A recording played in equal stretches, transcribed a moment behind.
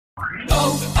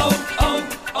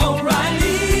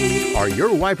O'Reilly. Are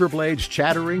your wiper blades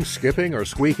chattering, skipping, or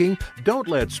squeaking? Don't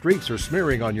let streaks or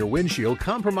smearing on your windshield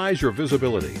compromise your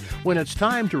visibility. When it's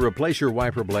time to replace your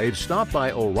wiper blades, stop by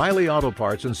O'Reilly Auto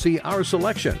Parts and see our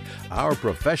selection. Our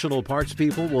professional parts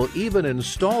people will even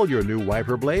install your new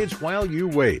wiper blades while you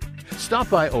wait. Stop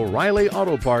by O'Reilly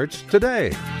Auto Parts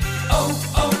today.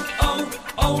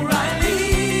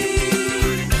 O'Reilly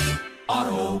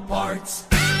Auto Parts.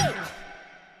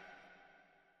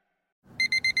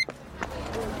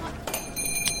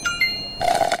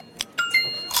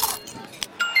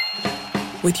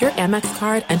 With your Amex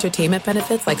card, entertainment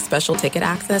benefits like special ticket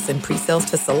access and pre-sales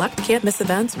to select can't-miss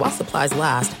events while supplies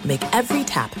last make every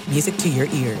tap music to your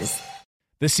ears.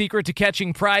 The secret to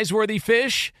catching prize-worthy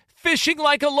fish? Fishing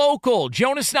like a local.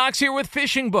 Jonas Knox here with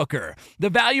Fishing Booker.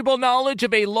 The valuable knowledge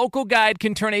of a local guide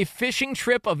can turn a fishing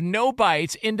trip of no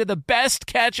bites into the best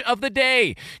catch of the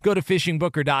day. Go to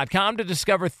fishingbooker.com to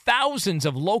discover thousands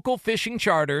of local fishing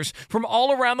charters from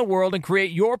all around the world and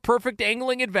create your perfect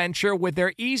angling adventure with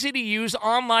their easy-to-use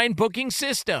online booking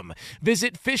system.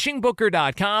 Visit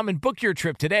fishingbooker.com and book your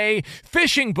trip today.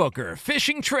 Fishing Booker.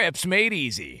 Fishing trips made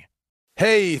easy.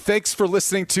 Hey, thanks for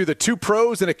listening to the Two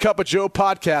Pros and a Cup of Joe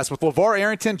podcast with LaVar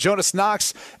Arrington, Jonas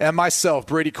Knox, and myself,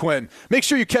 Brady Quinn. Make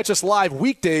sure you catch us live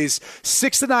weekdays,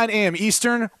 6 to 9 a.m.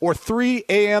 Eastern or 3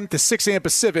 a.m. to 6 a.m.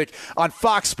 Pacific on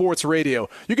Fox Sports Radio.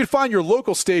 You can find your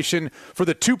local station for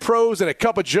the Two Pros and a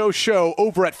Cup of Joe show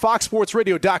over at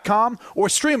foxsportsradio.com or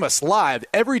stream us live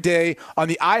every day on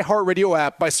the iHeartRadio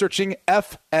app by searching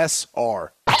FSR.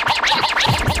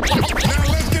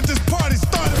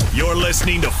 You're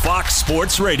listening to Fox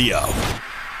Sports Radio.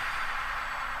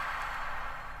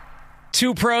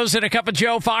 Two Pros and a Cup of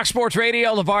Joe, Fox Sports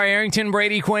Radio. LaVar Arrington,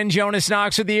 Brady Quinn, Jonas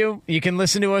Knox with you. You can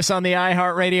listen to us on the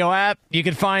iHeartRadio app. You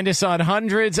can find us on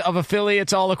hundreds of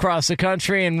affiliates all across the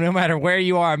country. And no matter where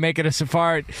you are, making us a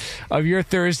part of your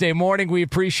Thursday morning. We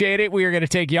appreciate it. We are going to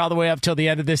take you all the way up till the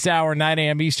end of this hour, 9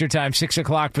 a.m. Eastern Time, 6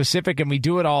 o'clock Pacific. And we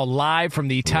do it all live from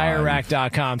the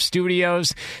TireRack.com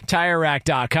studios.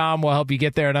 TireRack.com will help you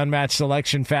get there. An unmatched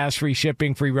selection, fast, free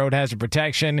shipping, free road hazard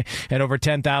protection, and over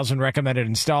 10,000 recommended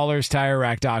installers.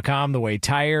 TireRack.com, the way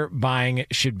tire buying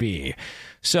should be.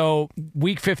 So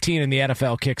Week 15 in the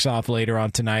NFL kicks off later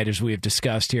on tonight, as we have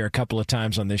discussed here a couple of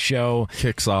times on this show.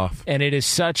 Kicks off. And it is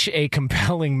such a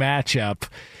compelling matchup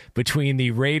between the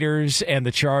Raiders and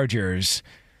the Chargers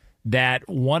that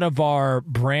one of our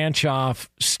branch-off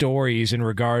stories in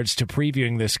regards to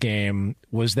previewing this game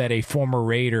was that a former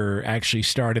Raider actually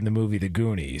starred in the movie The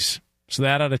Goonies. So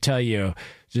that ought to tell you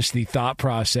just the thought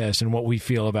process and what we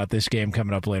feel about this game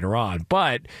coming up later on.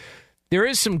 But there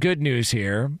is some good news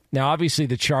here. Now, obviously,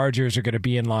 the Chargers are going to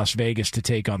be in Las Vegas to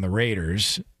take on the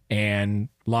Raiders, and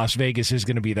Las Vegas is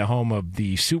going to be the home of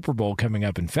the Super Bowl coming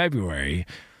up in February.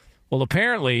 Well,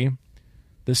 apparently,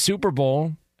 the Super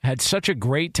Bowl had such a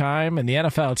great time, and the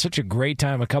NFL had such a great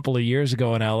time a couple of years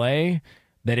ago in L.A.,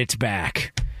 that it's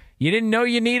back. You didn't know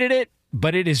you needed it,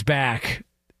 but it is back.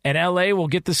 And L.A. will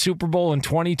get the Super Bowl in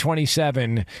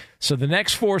 2027. So the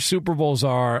next 4 Super Bowls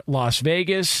are Las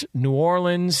Vegas, New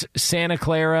Orleans, Santa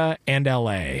Clara, and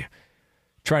L.A.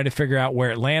 Trying to figure out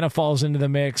where Atlanta falls into the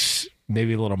mix,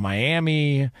 maybe a little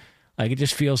Miami. Like, it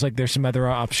just feels like there's some other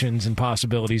options and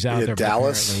possibilities out there.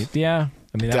 Dallas. Yeah.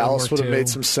 I mean, Dallas would have made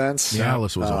some sense. Yeah.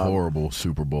 Dallas was a horrible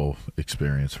Super Bowl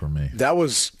experience for me. That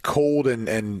was cold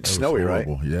and snowy, right?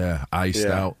 Yeah, iced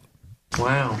out.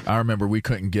 Wow. I remember we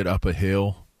couldn't get up a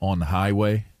hill on the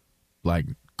highway. Like,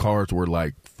 cars were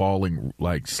like falling,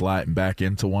 like sliding back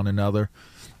into one another.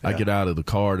 Yeah. I get out of the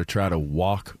car to try to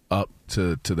walk up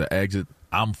to the exit.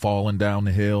 I'm falling down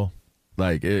the hill.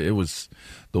 Like, it was,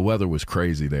 the weather was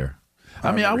crazy there.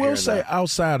 I mean, I will say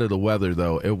outside of the weather,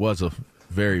 though, it was a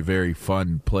very, very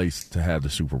fun place to have the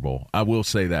Super Bowl. I will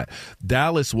say that.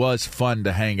 Dallas was fun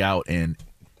to hang out in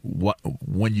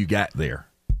when you got there.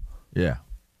 Yeah,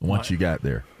 once you got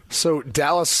there. So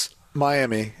Dallas,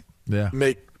 Miami,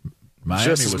 make Miami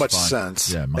just as much fun.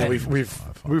 sense. Yeah, and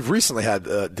we've recently had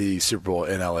the Super Bowl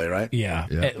in LA, right? Yeah.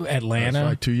 Atlanta. That's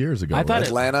like 2 years ago. I thought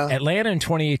Atlanta in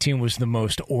 2018 was the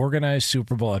most organized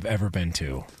Super Bowl I've ever been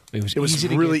to. It was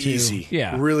really easy.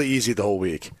 Yeah, really easy the whole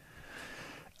week.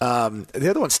 The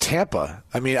other one's Tampa.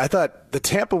 I mean, I thought the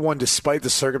Tampa one, despite the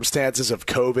circumstances of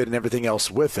COVID and everything else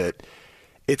with it,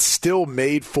 it's still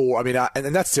made for. I mean,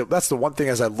 and that's the one thing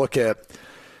as I look at,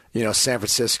 San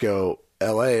Francisco,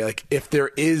 LA. Like, if there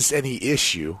is any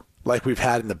issue like we've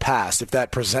had in the past, if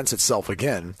that presents itself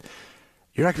again,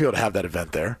 you're not gonna be able to have that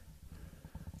event there.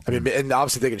 I mean, and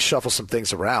obviously they can shuffle some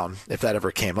things around if that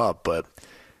ever came up, but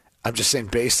I'm just saying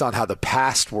based on how the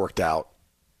past worked out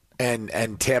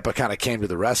and Tampa kind of came to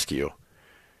the rescue.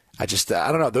 I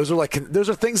don't know. Those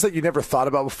are things that you never thought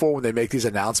about before when they make these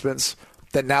announcements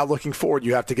that now looking forward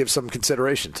you have to give some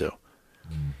consideration to.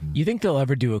 You think they'll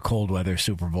ever do a cold weather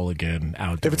Super Bowl again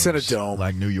outdoors? If it's in a dome.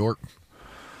 Like New York?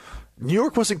 New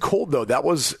York wasn't cold, though. That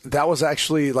was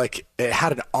actually like it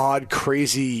had an odd,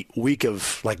 crazy week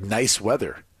of like nice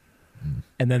weather.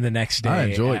 And then the next day, I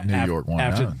enjoyed New York one.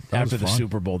 After the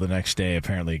Super Bowl, the next day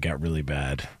apparently it got really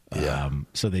bad. Yeah.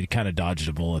 So they kind of dodged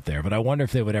a bullet there. But I wonder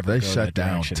if they would ever. They go shut that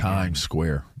down direction Times again.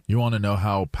 Square. You want to know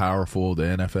how powerful the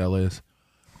NFL is?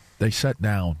 They shut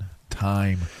down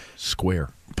Times Square.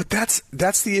 But that's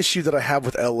the issue that I have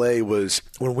with LA was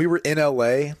when we were in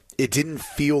LA, it didn't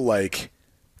feel like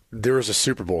there was a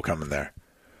Super Bowl coming there.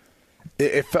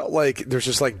 It felt like there's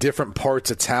just like different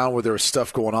parts of town where there was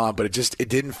stuff going on, but it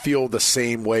didn't feel the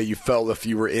same way you felt if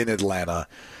you were in Atlanta,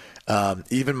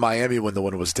 even Miami when the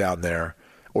one was down there,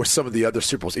 or some of the other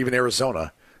Super Bowls, even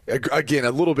Arizona. Again,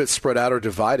 a little bit spread out or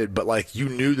divided, but like you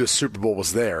knew the Super Bowl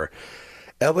was there.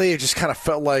 LA, it just kind of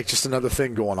felt like just another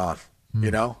thing going on, you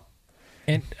know?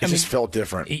 And it just felt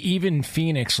different. Even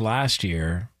Phoenix last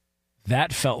year,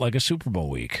 that felt like a Super Bowl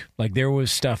week. Like there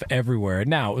was stuff everywhere.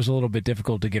 Now, it was a little bit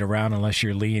difficult to get around unless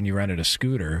you're Lee and you rented a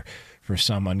scooter for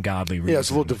some ungodly reason. Yeah, it's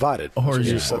a little divided. Or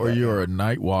you're a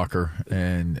night walker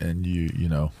and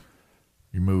you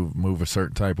move a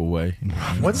certain type of way.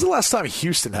 When's the last time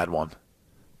Houston had one?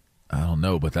 I don't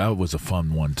know, but that was a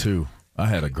fun one too. I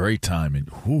had a great time in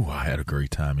Houston.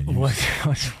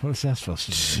 What's that supposed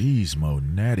to be? Jeez,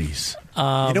 Monettis.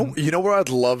 You know where I'd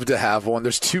love to have one?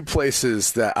 There's two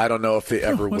places that I don't know if they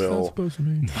ever What's will, that supposed to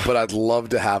mean? but I'd love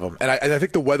to have them. And I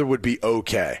think the weather would be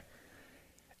okay.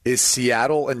 Is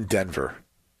Seattle and Denver.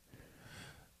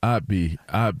 I'd be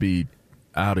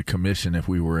out of commission if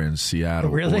we were in Seattle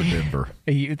Really? or Denver.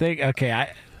 You think? Okay,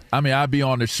 I'd be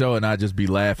on the show and I'd just be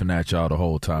laughing at y'all the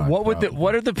whole time.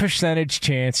 What are the percentage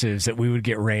chances that we would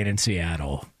get rain in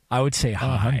Seattle? I would say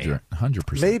high.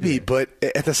 100%. Maybe, but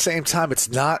at the same time, it's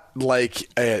not like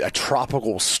a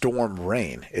tropical storm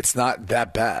rain. It's not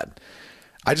that bad.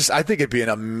 I think it'd be an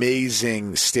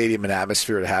amazing stadium and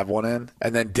atmosphere to have one in.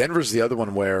 And then Denver's the other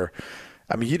one where,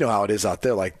 I mean, you know how it is out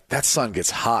there. Like that sun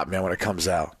gets hot, man, when it comes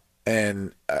out.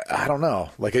 And I don't know.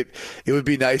 Like it would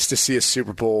be nice to see a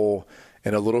Super Bowl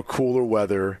in a little cooler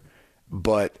weather,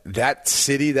 but that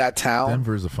city, that town,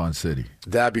 Denver's a fun city.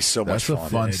 That'd be so much fun. That's a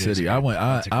fun city.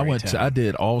 I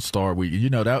did All-Star Week.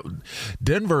 You know that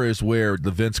Denver is where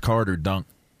the Vince Carter dunk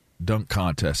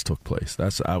contest took place.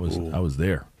 I was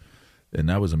there, and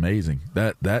that was amazing.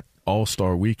 That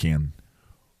All-Star weekend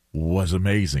was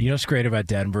amazing. You know what's great about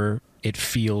Denver? It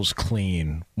feels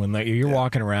clean. When you're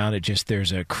walking around,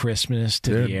 there's a crispness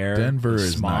to the air. Denver the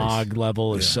is smog nice.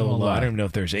 level is so low. I don't even know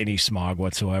if there's any smog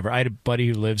whatsoever. I had a buddy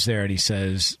who lives there, and he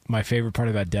says, my favorite part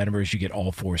about Denver is you get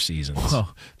all four seasons.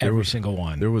 Well, every single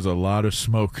one. There was a lot of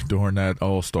smoke during that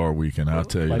All-Star weekend, I'll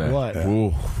tell you like that. What?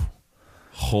 Ooh,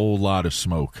 whole lot of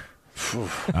smoke.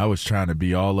 I was trying to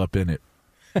be all up in it.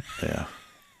 Yeah.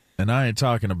 And I ain't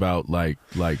talking about like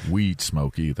weed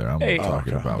smoke either. I'm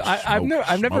talking about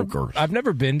smokers. I've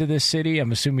never been to this city.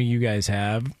 I'm assuming you guys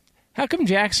have. How come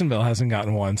Jacksonville hasn't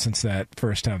gotten one since that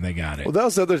first time they got it? Well, that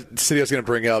was the other city I was going to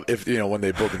bring up. If when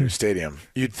they build a new stadium,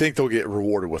 you'd think they'll get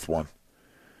rewarded with one.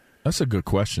 That's a good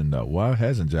question, though. Why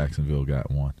hasn't Jacksonville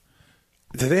got one?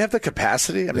 Do they have the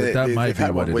capacity? I mean, they've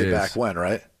had one way back when,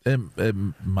 right?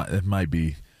 It might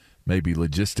be maybe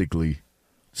logistically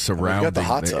surrounding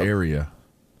the area.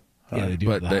 Yeah, they do.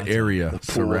 But the area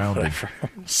surrounding.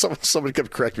 Somebody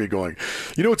kept correcting me, going,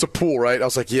 it's a pool, right? I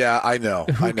was like, yeah, I know.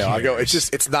 I go,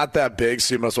 it's not that big,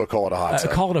 so you might as well call it a hot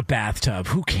tub. Call it a bathtub.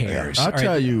 Who cares? I'll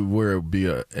tell you where it would be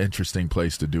an interesting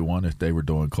place to do one if they were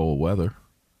doing cold weather.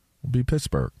 Would be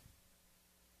Pittsburgh.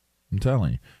 I'm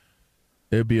telling you,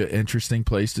 it'd be an interesting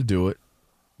place to do it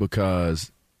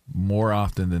because more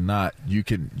often than not, you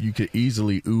could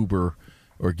easily Uber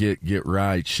or get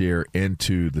ride share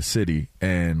into the city.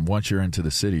 And once you're into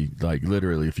the city, like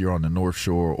literally if you're on the North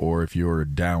Shore or if you're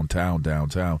downtown,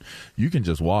 you can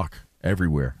just walk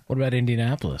everywhere. What about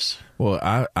Indianapolis?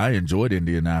 Well, I enjoyed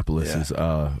Indianapolis.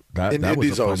 Yeah. That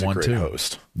was a fun one great too.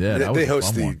 Host. Yeah, they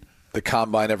host the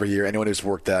Combine every year. Anyone who's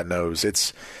worked that knows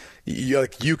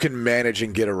you can manage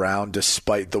and get around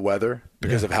despite the weather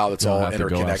because of how it's all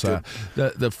interconnected.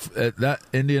 That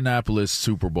Indianapolis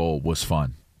Super Bowl was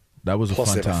fun. That was a fun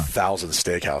time. Plus, they have 1,000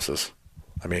 steakhouses.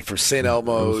 I mean, from St.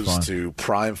 Elmo's to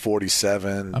Prime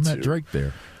 47. I met Drake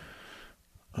there.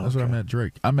 That's where I met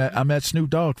Drake. I met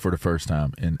Snoop Dogg for the first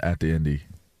time at the Indy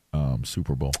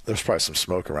Super Bowl. There's probably some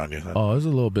smoke around you then. Oh, there's a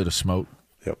little bit of smoke.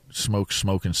 Yep.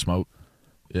 Smoke.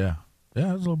 Yeah.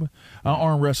 Yeah, it was a little bit. I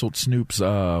arm wrestled Snoop's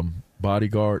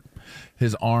bodyguard.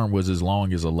 His arm was as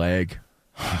long as a leg.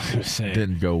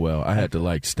 Didn't go well. I had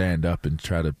to stand up and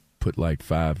try to put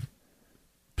 5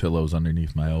 pillows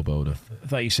underneath my elbow. I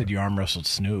thought you said you arm wrestled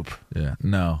Snoop. Yeah,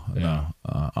 no.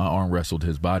 I arm wrestled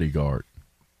his bodyguard.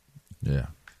 Yeah.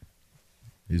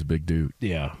 He's a big dude.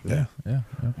 Yeah. Well,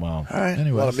 all right.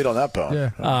 Anyways. A lot of meat on that bone.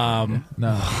 Yeah.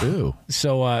 No. Ew.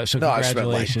 So I just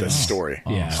congratulations. meant the story.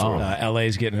 Yeah.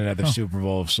 LA's getting another Super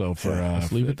Bowl. So for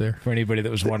let's leave it there. For anybody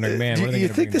that was wondering, man, do what are they you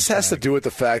gonna think bring this has to back? do with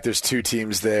the fact there's 2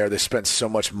 teams there? They spent so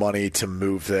much money to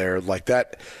move there,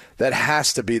 That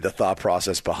has to be the thought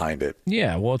process behind it.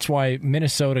 Yeah, well, it's why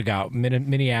Minnesota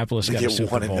Minneapolis got a get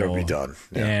Super one in Bowl. there and be done.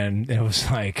 Yeah. And it was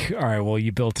like, all right, well,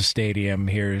 you built a stadium.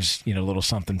 Here's a little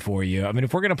something for you. I mean,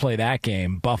 if we're going to play that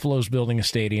game, Buffalo's building a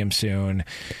stadium soon.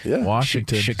 Yeah,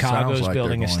 Washington. Chicago's sounds like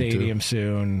building they're a going stadium to.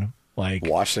 soon.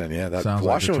 Washington, yeah, Sounds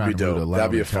Washington like would be they're trying to move dope. to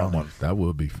That'd be a Loudoun fun County. one. That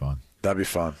would be fun. That'd be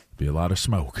fun. Be a lot of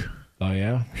smoke. Oh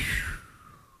yeah,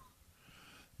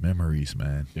 Memories,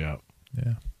 man. yeah.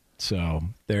 Yeah. So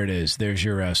there it is. There's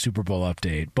your Super Bowl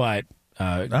update. But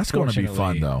That's going to be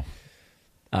fun, though.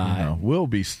 We'll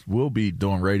be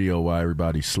doing radio while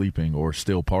everybody's sleeping or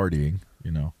still partying.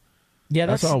 Yeah,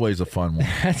 that's always a fun one.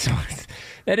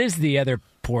 That is the other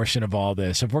portion of all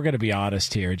this. If we're going to be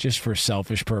honest here, just for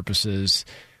selfish purposes,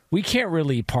 we can't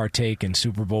really partake in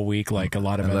Super Bowl week like a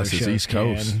lot of Unless other it's shows East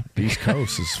Coast. East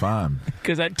Coast is fine.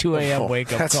 Because that 2 a.m.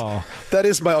 wake-up call. That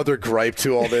is my other gripe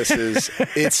to all this is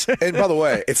and by the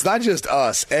way, it's not just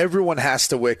us. Everyone has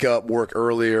to wake up, work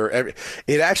earlier.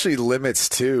 It actually limits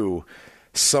to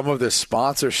some of the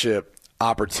sponsorship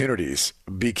opportunities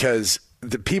because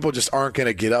the people just aren't going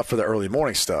to get up for the early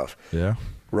morning stuff. Yeah.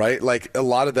 Right? Like a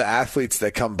lot of the athletes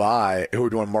that come by who are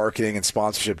doing marketing and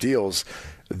sponsorship deals,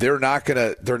 they're not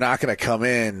gonna come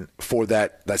in for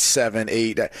that 7,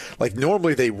 8. Like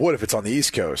normally they would if it's on the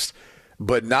East Coast,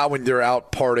 but not when they're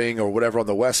out partying or whatever on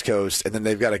the West Coast, and then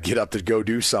they've got to get up to go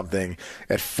do something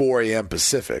at 4 a.m.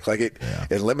 Pacific. Like it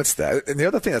limits that. And the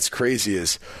other thing that's crazy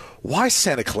is why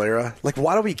Santa Clara? Like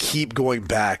why do we keep going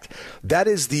back? That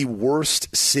is the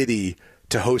worst city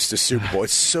to host a Super Bowl.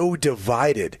 It's so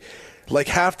divided. Like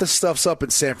half the stuff's up in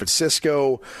San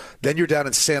Francisco, then you're down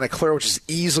in Santa Clara, which is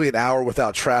easily an hour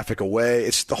without traffic away.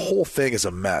 The whole thing is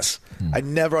a mess. I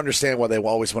never understand why they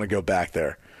always want to go back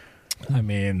there. I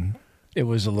mean, it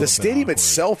was a little. The stadium awkward.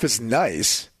 itself is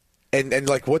nice, and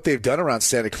like what they've done around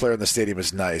Santa Clara in the stadium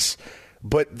is nice,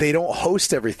 but they don't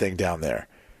host everything down there,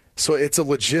 so it's a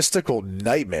logistical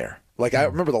nightmare. Like I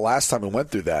remember the last time we went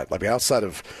through that, like outside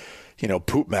of.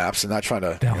 Poop maps and not trying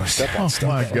to step on stuff.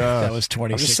 Oh, my God. That was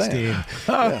 2016. Yeah. It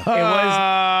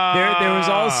was there was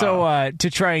also to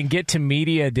try and get to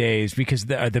media days because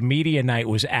the media night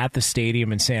was at the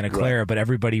stadium in Santa Clara, right. But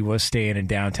everybody was staying in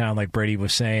downtown, like Brady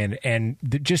was saying, and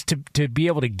just to be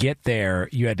able to get there,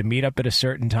 you had to meet up at a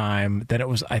certain time. Then it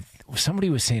was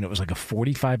somebody was saying it was like a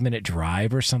 45-minute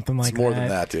drive or something like that. It's more than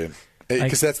that, dude.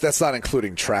 Because that's not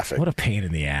including traffic. What a pain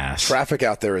in the ass. Traffic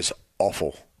out there is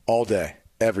awful all day.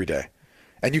 Every day.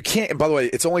 And you can't, and by the way,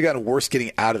 it's only gotten worse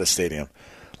getting out of the stadium.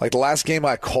 Like the last game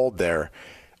I called there,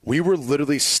 we were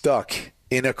literally stuck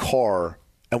in a car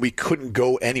and we couldn't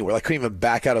go anywhere. Like couldn't even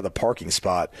back out of the parking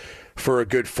spot for a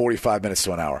good 45 minutes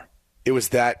to an hour. It was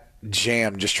that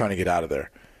jam just trying to get out of there.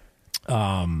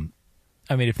 I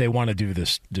mean, if they want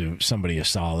to do somebody a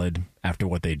solid after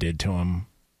what they did to him,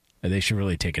 they should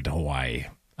really take it to Hawaii.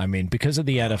 I mean, because of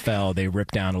the NFL, they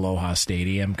ripped down Aloha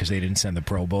Stadium because they didn't send the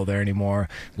Pro Bowl there anymore.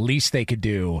 Least they could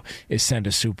do is send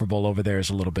a Super Bowl over there as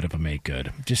a little bit of a make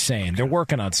good. Just saying. They're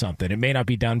working on something. It may not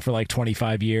be done for like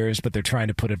 25 years, but they're trying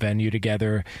to put a venue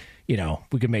together.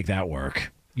 We could make that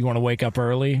work. You want to wake up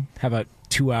early? How about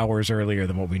 2 hours earlier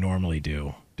than what we normally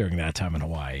do during that time in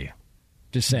Hawaii?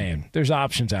 Just saying. There's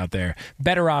options out there.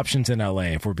 Better options in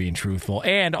L.A. if we're being truthful.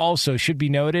 And also, should be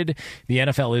noted, the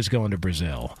NFL is going to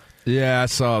Brazil. Yeah, I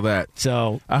saw that.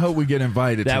 So I hope we get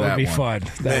invited to that would be one. fun.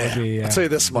 That would be. I'll tell you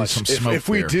this much. If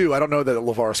we do, I don't know that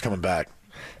LaVar's coming back.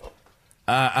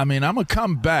 I mean, I'm going to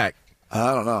come back.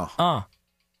 I don't know.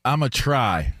 I'm going to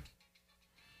try.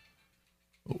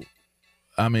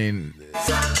 I mean,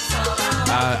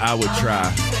 I would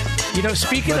try.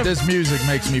 But this music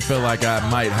makes me feel like I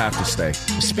might have to stay.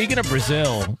 Speaking of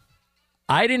Brazil,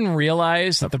 I didn't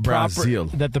realize that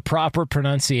the proper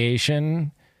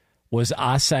pronunciation was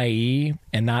acai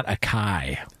and not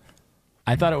acai.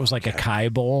 I thought it was like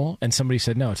acai bowl, and somebody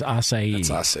said, no, it's acai. It's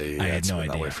acai. I had no been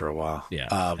idea. that way for a while. Yeah,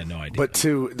 I had no idea. But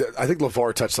I think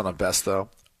LaVar touched on it best, though.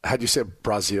 How'd you say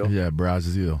Brazil? Yeah,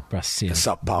 Brazil. Brazil.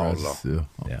 Sao Paulo. Brazil.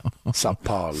 Yeah. Sao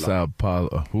Paulo. Sao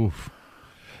Paulo. Oof.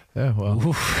 Yeah,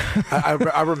 well.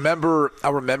 I remember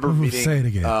meeting say it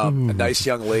again. A nice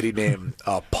young lady named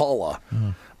Paula,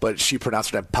 but she pronounced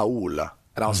her name Paula.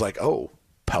 And I was like, oh,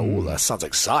 Paula, sounds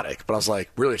exotic. But I was like,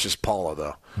 really, it's just Paula,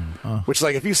 though. Which,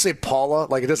 like, if you say Paula,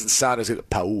 like, it doesn't sound as good as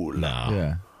Paula. No.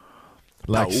 Yeah.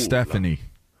 Like Paula. Stephanie.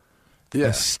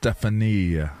 Yeah.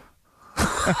 Stephanie.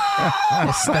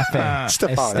 Estefan.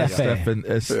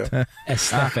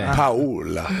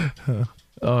 Paula.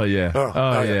 Oh, yeah.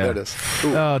 Oh, yeah. There it is.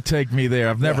 Ooh. Oh, take me there.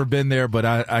 I've never been there, but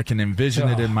I can envision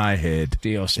it in my head.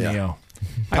 Dios Yeah. mio.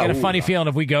 I got a funny feeling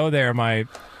if we go there, my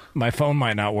phone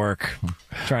might not work.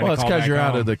 Well, it's because you're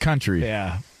out of the country.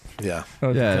 Yeah. Yeah.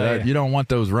 You don't want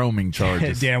those roaming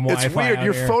charges. Damn Wi-Fi It's weird. out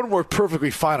Your here. phone worked perfectly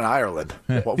fine in Ireland.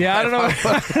 Yeah, I don't know.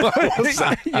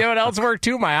 You know what else worked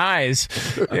too? My eyes.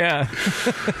 Yeah.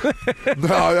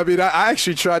 No, I mean, I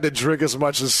actually tried to drink as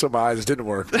much as some eyes. It didn't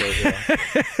work.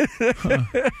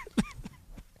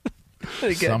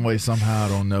 Some way, somehow, I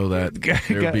don't know that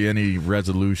there'd be any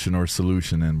resolution or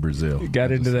solution in Brazil.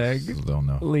 Got into I don't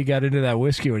know. Lee got into that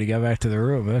whiskey when he got back to the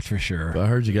room, that's for sure. But I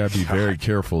heard you got to be very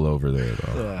careful over there,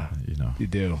 though. You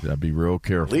do. You got to be real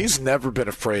careful. Lee's never been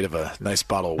afraid of a nice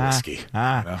bottle of whiskey.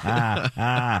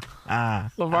 LaVar,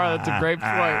 that's a great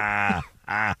point.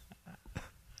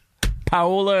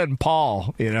 Paola and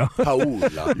Paul,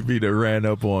 Paola. You mean that ran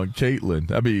up on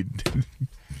Caitlin. I mean...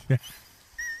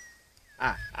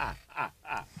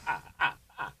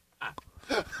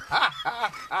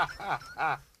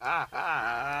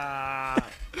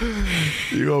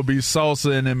 You're going to be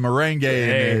salsa and merengue,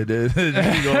 and you're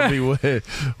going to be with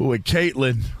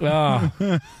Caitlin.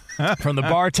 From the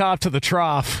bar top to the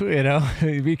trough,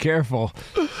 be careful.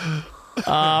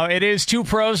 It is Two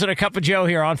Pros and a Cup of Joe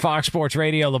here on Fox Sports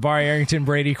Radio. LaVar Arrington,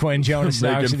 Brady Quinn, Jonas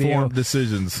Make Knox. informed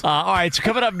decisions. All right, so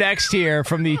coming up next here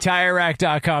from the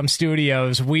TireRack.com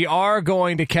studios, we are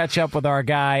going to catch up with our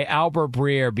guy, Albert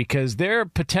BREER, because there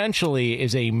potentially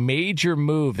is a major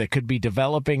move that could be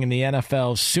developing in the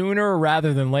NFL sooner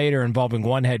rather than later involving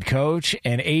one head coach,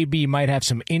 and AB might have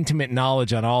some intimate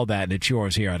knowledge on all that, and it's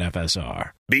yours here on FSR.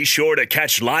 Be sure to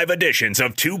catch live editions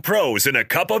of Two Pros and a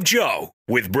Cup of Joe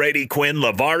with Brady Quinn,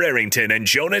 LaVar Arrington, and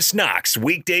Jonas Knox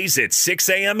weekdays at 6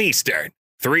 a.m. Eastern,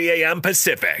 3 a.m.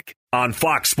 Pacific on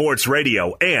Fox Sports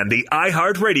Radio and the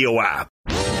iHeartRadio app.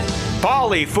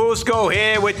 Paulie Fusco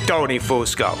here with Tony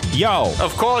Fusco. Yo.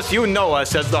 Of course, you know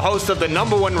us as the host of the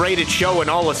 #1 rated show in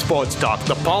all of sports talk,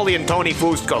 the Paulie and Tony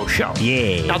Fusco Show.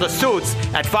 Yeah. Now, the suits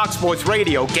at Fox Sports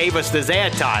Radio gave us this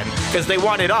airtime because they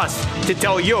wanted us to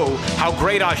tell you how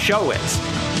great our show is.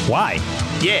 Why?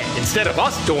 Yeah, instead of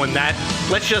us doing that,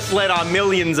 let's just let our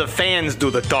millions of fans do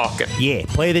the talking. Yeah,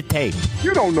 play the tape.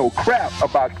 You don't know crap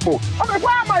about sports. I mean,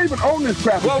 why am I even on this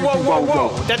crap? Whoa.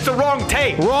 That's the wrong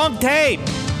tape. Wrong tape.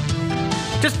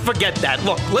 Just forget that.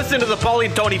 Look, listen to the Paulie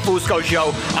and Tony Fusco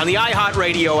Show on the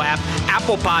iHeartRadio app,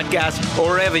 Apple Podcasts,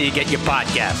 or wherever you get your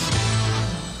podcasts.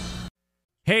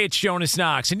 Hey, it's Jonas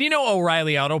Knox, and you know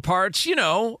O'Reilly Auto Parts. You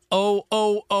know,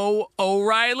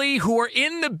 O'Reilly, who are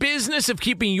in the business of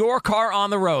keeping your car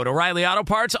on the road. O'Reilly Auto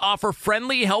Parts offer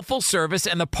friendly, helpful service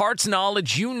and the parts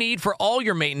knowledge you need for all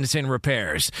your maintenance and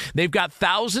repairs. They've got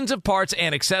thousands of parts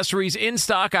and accessories in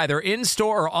stock, either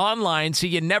in-store or online, so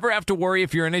you never have to worry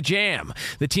if you're in a jam.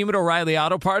 The team at O'Reilly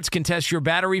Auto Parts can test your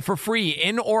battery for free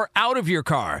in or out of your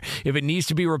car. If it needs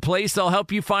to be replaced, they'll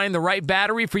help you find the right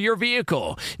battery for your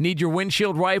vehicle. Need your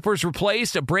windshield wipers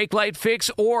replaced, a brake light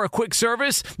fix, or a quick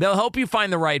service? They'll help you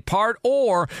find the right part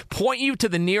or point you to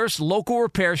the nearest local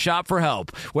repair shop for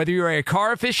help. Whether you're a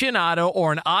car aficionado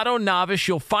or an auto novice,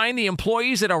 you'll find the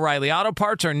employees at O'Reilly Auto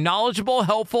Parts are knowledgeable,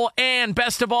 helpful, and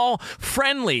best of all,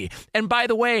 friendly. And by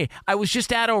the way, I was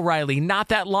just at O'Reilly not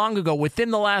that long ago,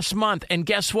 within the last month, and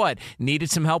guess what?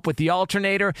 Needed some help with the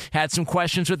alternator, had some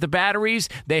questions with the batteries.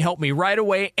 They helped me right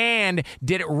away and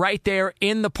did it right there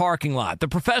in the parking lot. The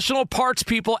professional parts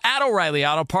people at O'Reilly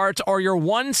Auto Parts are your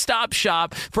one-stop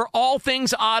shop for all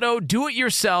things auto,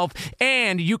 do-it-yourself,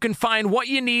 and you can find what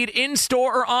you need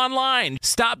in-store or online.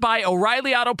 Stop by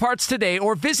O'Reilly Auto Parts today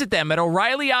or visit them at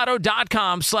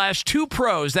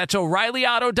O'ReillyAuto.com/2pros. That's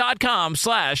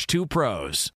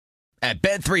O'ReillyAuto.com/2pros. At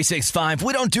Bet365,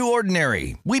 we don't do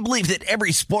ordinary. We believe that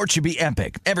every sport should be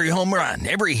epic. Every home run,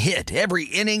 every hit, every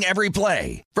inning, every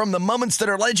play. From the moments that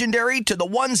are legendary to the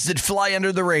ones that fly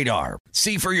under the radar.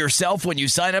 See for yourself when you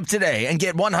sign up today and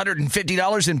get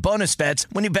 $150 in bonus bets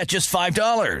when you bet just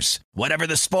 $5. Whatever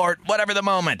the sport, whatever the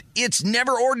moment, it's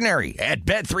never ordinary at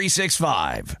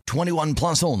Bet365. 21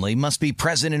 plus only. Must be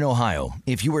present in Ohio.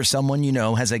 If you or someone you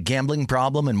know has a gambling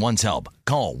problem and wants help,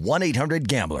 call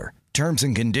 1-800-GAMBLER. Terms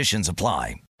and conditions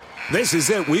apply. This is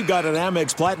it. We've got an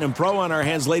Amex Platinum Pro on our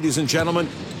hands, ladies and gentlemen.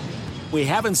 We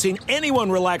haven't seen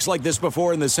anyone relax like this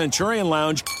before in the Centurion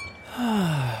Lounge.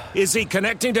 Is he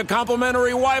connecting to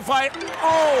complimentary Wi-Fi?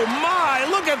 Oh, my!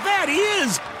 Look at that! He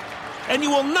is! And you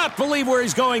will not believe where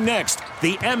he's going next.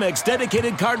 The Amex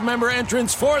dedicated card member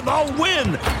entrance for the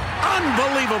win!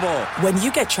 Unbelievable! When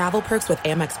you get travel perks with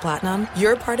Amex Platinum,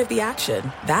 you're part of the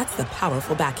action. That's the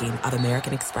powerful backing of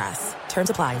American Express. Terms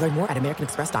apply. Learn more at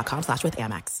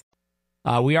americanexpress.com/withAmex.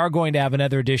 We are going to have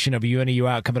another edition of You In and You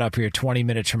Out coming up here 20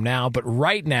 minutes from now. But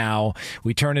right now,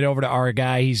 we turn it over to our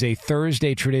guy. He's a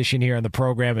Thursday tradition here on the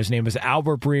program. His name is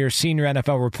Albert BREER, senior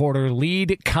NFL reporter,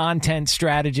 lead content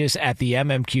strategist at the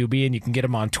MMQB. And you can get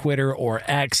him on Twitter or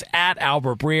X at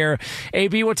Albert BREER.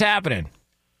 AB, what's happening?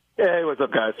 Hey, what's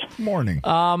up, guys? Morning.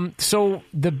 So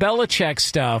the Belichick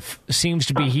stuff seems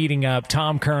to be heating up.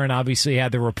 Tom Curran obviously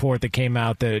had the report that came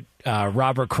out that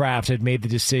Robert Kraft had made the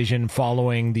decision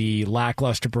following the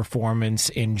lackluster performance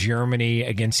in Germany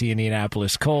against the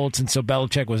Indianapolis Colts. And so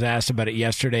Belichick was asked about it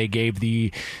yesterday, gave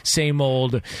the same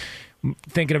old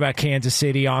thinking about Kansas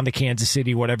City, on to Kansas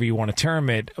City, whatever you want to term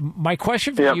it. My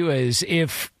question for you is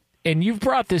and you've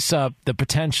brought this up, the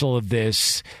potential of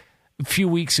this a few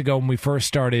weeks ago when we first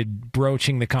started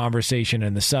broaching the conversation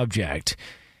and the subject,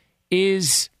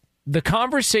 is the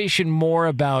conversation more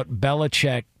about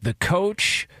Belichick, the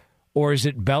coach, or is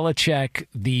it Belichick,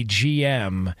 the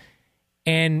GM?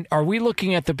 And are we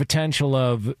looking at the potential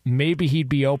of maybe he'd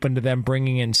be open to them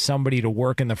bringing in somebody to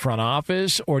work in the front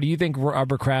office? Or do you think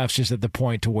Robert Kraft's just at the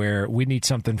point to where we need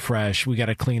something fresh, we got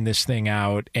to clean this thing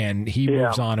out, and he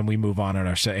moves on and we move on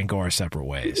and go our separate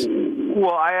ways?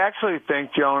 Well, I actually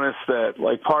think, Jonas, that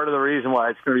part of the reason why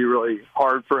it's going to be really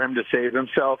hard for him to save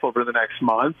himself over the next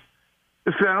month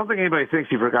is because I don't think anybody thinks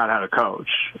he forgot how to coach.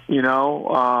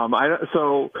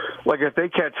 If they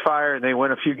catch fire and they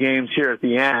win a few games here at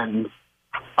the end,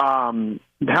 how much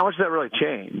does that really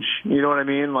change? You know what I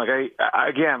mean?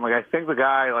 I think the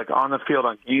guy on the field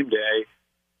on game day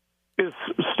is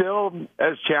still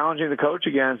as challenging to coach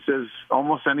against as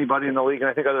almost anybody in the league, and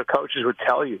I think other coaches would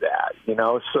tell you that,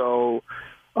 So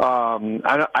I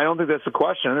don't think that's the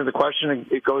question. I think the question,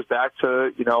 it goes back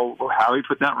to, how he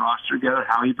put that roster together,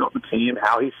 how he built the team,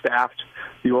 how he staffed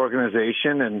the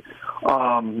organization. And,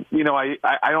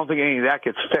 I don't think any of that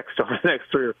gets fixed over the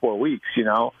next 3 or 4 weeks,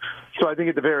 So I think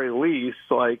at the very least,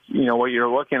 what you're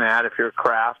looking at if you're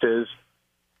Kraft is,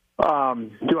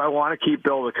 do I want to keep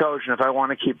Bill the coach? And if I want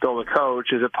to keep Bill the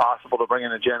coach, is it possible to bring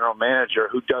in a general manager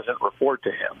who doesn't report to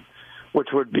him? Which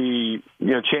would be,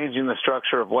 changing the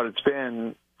structure of what it's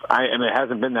been. It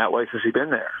hasn't been that way since he's been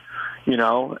there,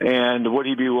 And would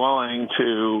he be willing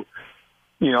to,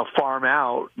 farm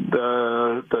out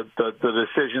the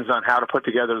decisions on how to put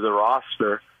together the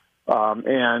roster?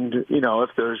 If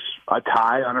there's a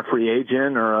tie on a free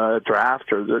agent or a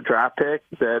draft or the draft pick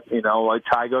that,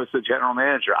 tie goes to the general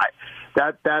manager,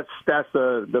 that's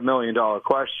the $1 million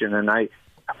question. And I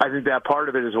think that part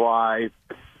of it is why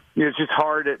it's just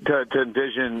hard to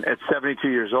envision at 72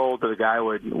 years old that a guy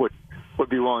would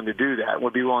be willing to do that,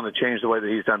 would be willing to change the way that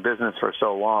he's done business for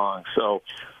so long. So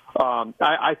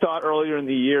I thought earlier in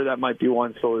the year that might be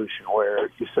one solution where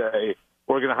you say,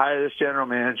 we're going to hire this general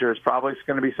manager. It's probably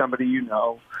going to be somebody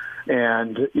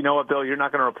And you know what, Bill? You're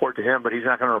not going to report to him, but he's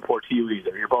not going to report to you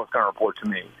either. You're both going to report to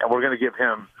me. And we're going to give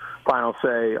him final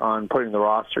say on putting the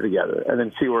roster together and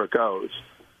then see where it goes.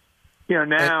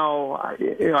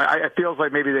 It feels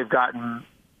like maybe they've gotten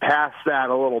past that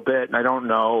a little bit, and I don't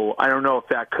know if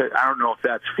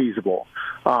that's feasible.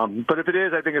 But if it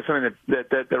is, I think it's something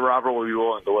that Robert will be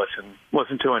willing to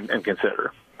listen to and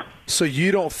consider. So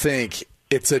you don't think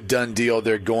it's a done deal,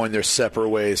 they're going their separate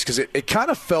ways? Because it kind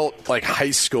of felt like high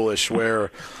schoolish where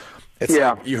it's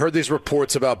like you heard these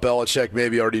reports about Belichick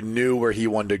maybe already knew where he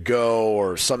wanted to go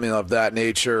or something of that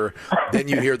nature. Then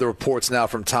you hear the reports now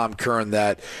from Tom Curran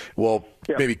that,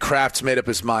 maybe Kraft's made up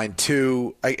his mind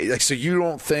too. So you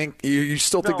don't think – you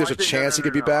still think there's a chance he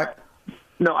could be back?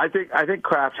 No, I think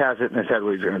Kraft has it in his head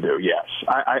what he's going to do, yes.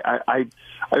 I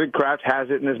think Kraft has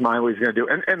it in his mind what he's going to do.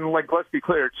 And let's be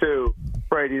clear, too,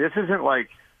 Brady, this isn't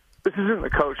the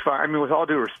coach – with all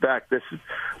due respect, this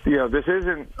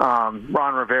isn't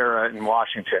Ron Rivera in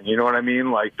Washington. You know what I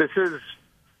mean? This is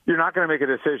 – you're not going to make a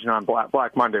decision on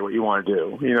Black Monday what you want to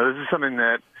do. This is something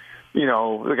that –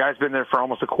 the guy's been there for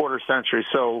almost a quarter century.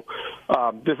 So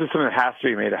this is something that has to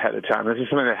be made ahead of time. This is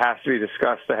something that has to be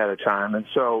discussed ahead of time. And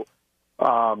so,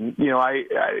 I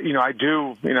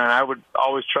do, and I would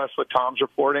always trust what Tom's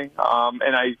reporting.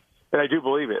 And I do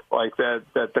believe it,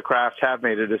 that the Crafts have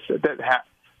made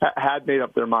had made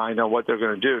up their mind on what they're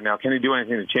going to do. Now, can he do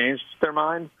anything to change their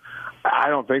mind? I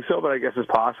don't think so, but I guess it's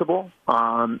possible.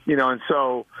 And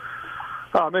so,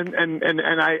 I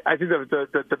think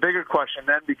the bigger question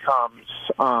then becomes,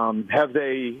 have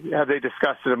they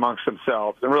discussed it amongst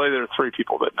themselves? And really, there are three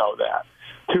people that know that.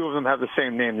 Two of them have the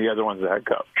same name. The other one's the head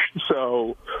coach.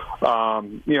 So,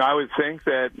 I would think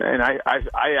that, and I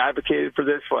advocated for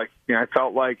this. I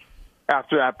felt like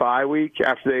after that bye week,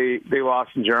 after they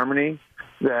lost in Germany,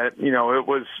 that, it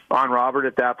was on Robert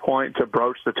at that point to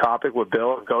broach the topic with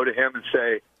Bill and go to him and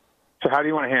say, so how do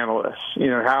you want to handle this?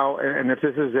 How, and if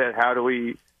this is it, how do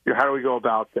we go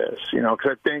about this? Because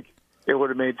I think it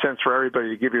would have made sense for everybody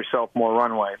to give yourself more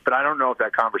runway. But I don't know if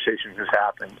that conversation has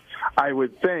happened. I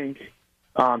would think,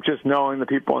 just knowing the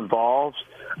people involved,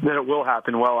 that it will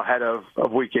happen well ahead of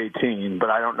Week 18. But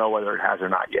I don't know whether it has or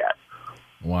not yet.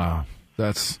 Wow.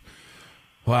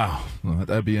 Wow.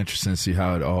 That'd be interesting to see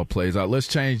how it all plays out. Let's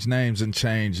change names and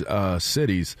change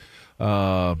cities. You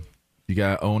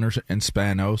got owners in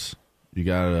Spanos. You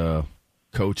got a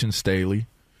coach in Staley.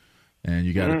 And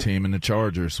you got a team in the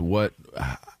Chargers.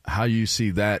 How you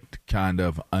see that kind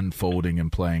of unfolding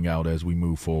and playing out as we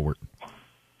move forward?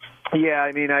 Yeah,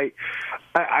 I mean, I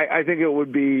think it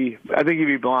would be. I think you'd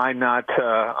be blind not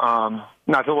to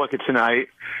look at tonight,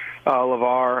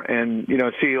 LaVar, and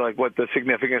see what the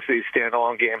significance of these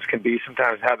standalone games can be.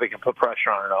 Sometimes how they can put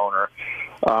pressure on an owner.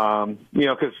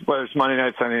 Because whether it's Monday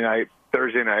night, Sunday night,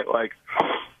 Thursday night,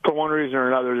 for one reason or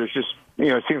another, there's just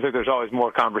it seems like there's always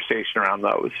more conversation around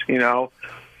those.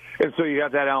 And so you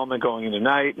have that element going into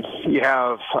tonight. You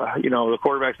have the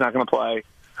quarterback's not going to play.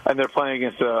 And they're playing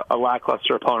against a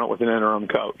lackluster opponent with an interim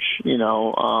coach, in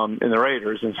the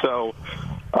Raiders. And so,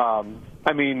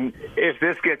 if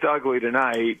this gets ugly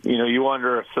tonight, you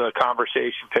wonder if the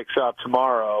conversation picks up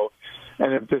tomorrow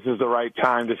and if this is the right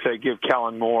time to say, give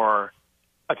Kellen Moore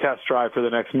a test drive for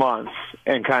the next month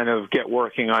and kind of get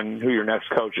working on who your next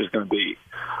coach is going to be.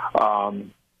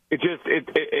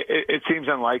 It seems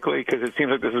unlikely because it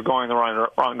seems like this is going the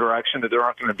wrong direction, that there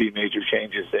aren't going to be major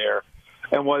changes there.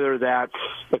 And whether that's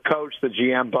the coach, the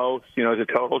GM, both, is a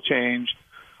total change.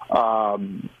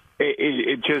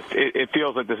 It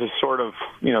feels like this is sort of,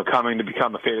 coming to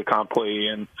become a fait accompli.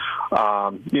 And,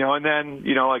 and then,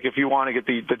 if you want to get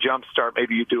the jump start,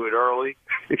 maybe you do it early.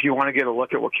 If you want to get a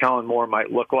look at what Kellen Moore might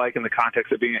look like in the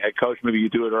context of being a head coach, maybe you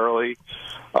do it early.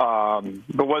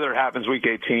 But whether it happens Week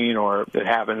 18 or it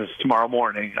happens tomorrow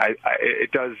morning,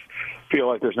 it does feel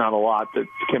like there's not a lot that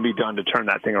can be done to turn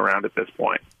that thing around at this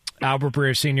point. Albert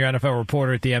BREER, senior NFL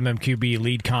reporter at the MMQB,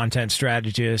 lead content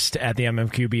strategist at the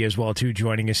MMQB as well, too,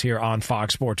 joining us here on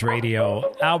Fox Sports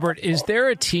Radio. Albert, is there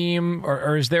a team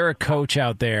or is there a coach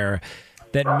out there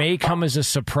that may come as a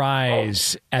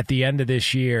surprise at the end of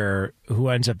this year who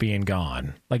ends up being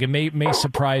gone? It may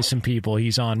surprise some people.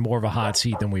 He's on more of a hot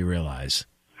seat than we realize.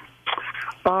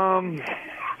 The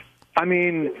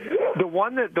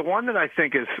one that I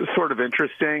think is sort of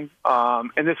interesting,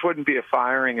 and this wouldn't be a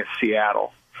firing, is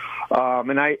Seattle.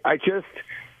 And I just,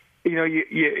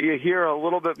 you hear a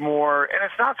little bit more, and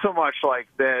it's not so much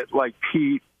that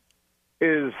Pete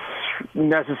is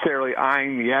necessarily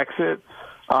eyeing the exit,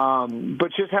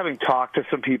 but just having talked to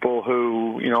some people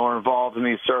who, are involved in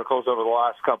these circles over the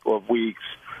last couple of weeks,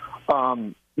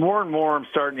 more and more I'm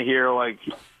starting to hear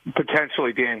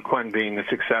potentially Dan Quinn being the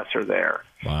successor there.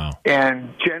 Wow.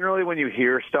 And generally when you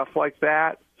hear stuff like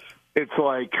that, it's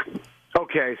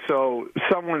okay, so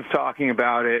someone's talking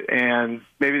about it, and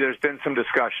maybe there's been some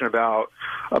discussion about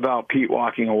Pete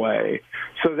walking away.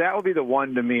 So that would be the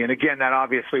one to me. And again, that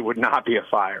obviously would not be a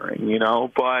firing,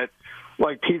 but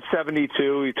Pete's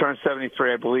 72, he turned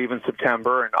 73, I believe, in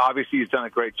September, and obviously he's done a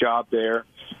great job there,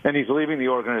 and he's leaving the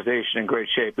organization in great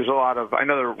shape. There's a lot of, I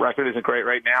know the record isn't great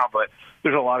right now, but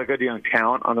there's a lot of good young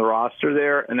talent on the roster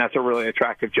there, and that's a really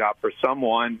attractive job for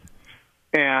someone.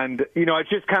 And, it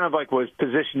just kind of was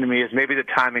positioned to me as maybe the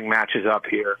timing matches up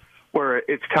here, where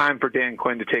it's time for Dan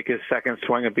Quinn to take his second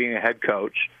swing at being a head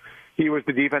coach. He was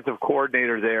the defensive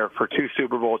coordinator there for 2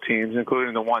 Super Bowl teams,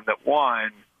 including the one that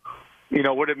won.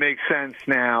 Would it make sense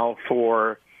now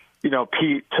for,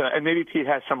 Pete to, and maybe Pete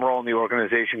has some role in the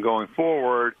organization going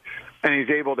forward, and he's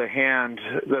able to hand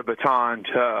the baton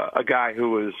to a guy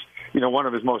who was, one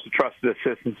of his most trusted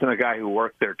assistants and a guy who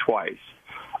worked there twice.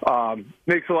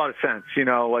 Makes a lot of sense,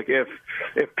 if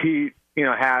Pete,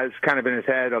 has kind of in his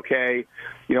head, okay,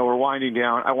 we're winding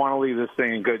down. I want to leave this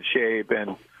thing in good shape,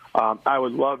 and I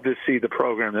would love to see the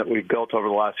program that we've built over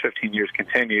the last 15 years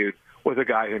continued with a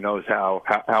guy who knows how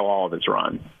all of it's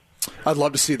run. I'd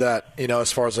love to see that,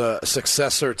 as far as a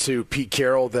successor to Pete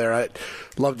Carroll there. I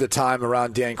loved the time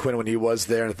around Dan Quinn when he was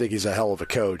there, and I think he's a hell of a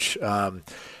coach.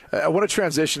 I want to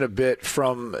transition a bit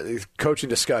from coaching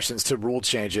discussions to rule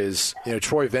changes.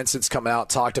 Troy Vincent's come out,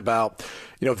 talked about,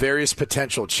 various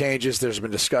potential changes. There's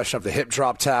been discussion of the hip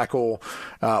drop tackle,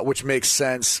 which makes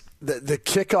sense. The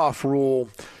kickoff rule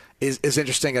is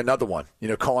interesting. Another one,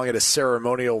 calling it a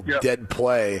ceremonial dead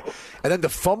play. And then the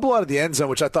fumble out of the end zone,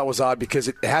 which I thought was odd because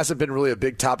it hasn't been really a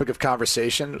big topic of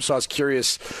conversation. So I was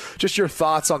curious, just your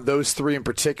thoughts on those three in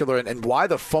particular and why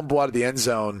the fumble out of the end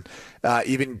zone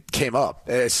even came up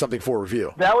as something for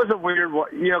review. That was a weird one,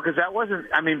 because that wasn't,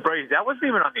 Brady, that wasn't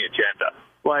even on the agenda.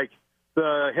 Like,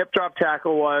 the hip drop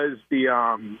tackle was, the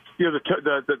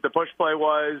push play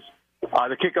was,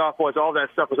 the kickoff was, all that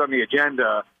stuff was on the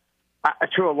agenda.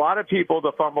 To a lot of people,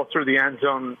 the fumble through the end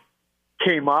zone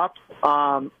came up.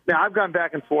 Now, I've gone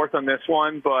back and forth on this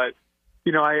one, but,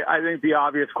 I think the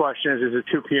obvious question is it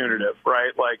too punitive,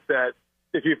 right? Like that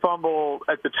if you fumble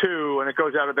at the 2 and it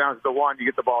goes out of bounds at the 1, you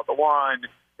get the ball at the 1.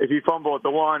 If you fumble at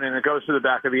the 1 and it goes to the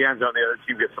back of the end zone, the other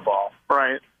team gets the ball,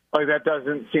 right? Like that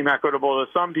doesn't seem equitable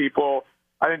to some people.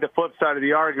 I think the flip side of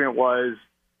the argument was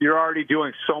you're already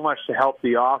doing so much to help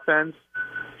the offense.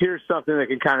 Here's something that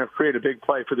can kind of create a big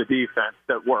play for the defense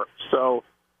that works. So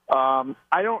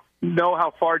I don't know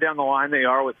how far down the line they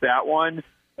are with that one,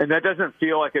 and that doesn't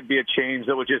feel like it'd be a change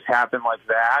that would just happen like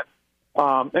that.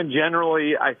 And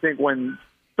generally, I think when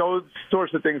those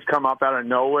sorts of things come up out of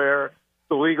nowhere,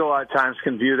 the league a lot of times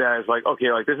can view that as like,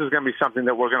 okay, like this is going to be something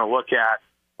that we're going to look at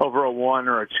over a 1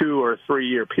 or a 2 or a 3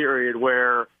 year period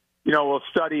where, we'll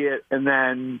study it and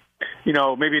then,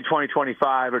 maybe in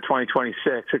 2025 or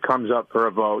 2026, it comes up for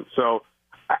a vote. So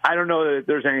I don't know that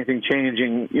there's anything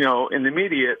changing, in the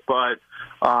immediate, but,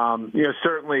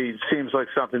 certainly seems like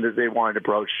something that they wanted to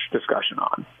broach discussion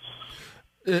on.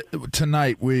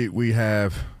 Tonight we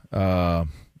have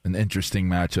an interesting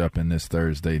matchup in this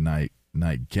Thursday night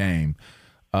game.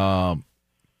 What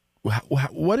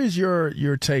is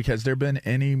your take? Has there been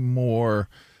any more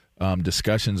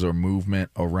discussions or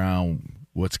movement around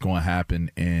what's going to happen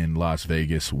in Las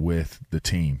Vegas with the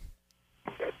team?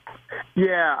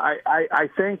 Yeah, I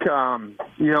think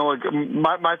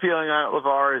my feeling on it,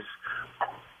 LaVar, is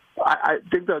I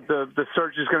think that the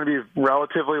search is going to be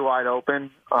relatively wide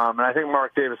open, and I think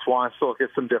Mark Davis wants to look at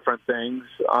some different things.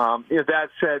 That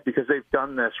said, because they've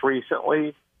done this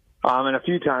recently and a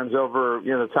few times over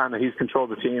the time that he's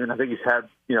controlled the team, and I think he's had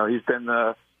he's been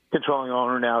the controlling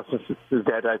owner now since his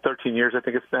dad died, 13 years I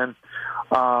think it's been.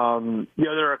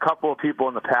 There are a couple of people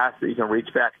in the past that you can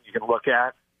reach back and you can look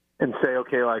at and say,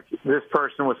 okay, like this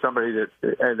person was somebody that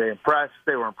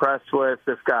they were impressed with.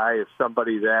 This guy is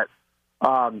somebody that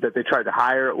they tried to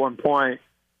hire at one point.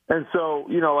 And so,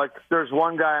 there's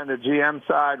one guy on the GM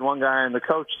side, one guy on the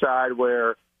coach side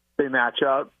where they match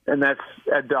up, and that's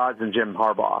Ed Dodds and Jim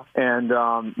Harbaugh. And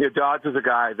Dodds is a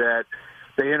guy that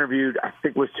they interviewed, I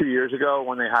think it was 2 years ago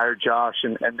when they hired Josh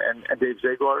and Dave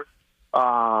Ziegler,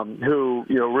 who,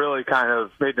 really kind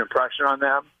of made an impression on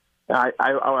them. And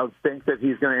I would think that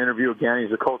he's going to interview again.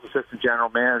 He's a Colts assistant general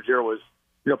manager, was,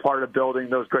 part of building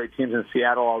those great teams in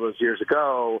Seattle all those years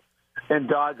ago. And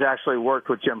Dodds actually worked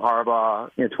with Jim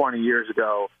Harbaugh 20 years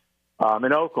ago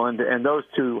in Oakland, and those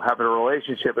two have a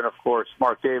relationship. And of course,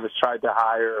 Mark Davis tried to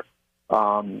hire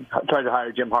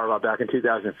Jim Harbaugh back in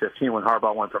 2015 when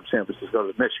Harbaugh went from San Francisco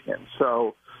to Michigan.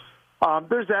 So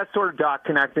there's that sort of dot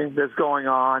connecting that's going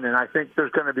on, and I think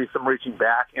there's going to be some reaching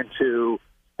back into,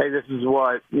 hey, this is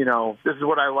what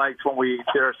I liked when we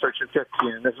did our search in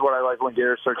 15, and this is what I liked when we did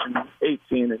our search in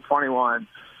 18 and 21.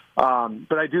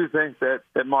 But I do think that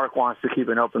Mark wants to keep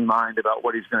an open mind about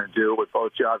what he's going to do with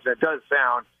both jobs. And it does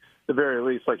sound, at the very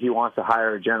least, like he wants to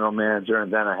hire a general manager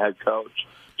and then a head coach,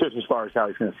 just as far as how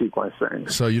he's going to sequence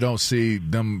things. So you don't see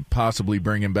them possibly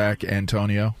bringing back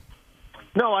Antonio?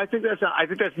 No, I think that's no. I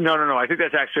think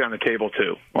that's actually on the table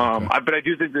too. Okay. But I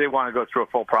do think they want to go through a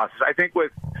full process. I think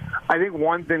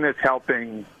one thing that's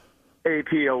helping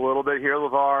AP a little bit here,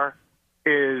 LaVar,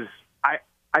 is I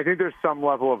think there's some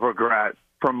level of regret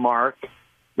from Mark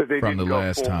that they didn't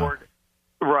go forward. Time.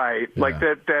 Right. Yeah. Like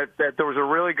that there was a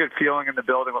really good feeling in the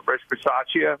building with Rich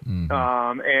Bisaccia,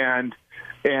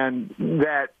 and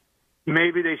that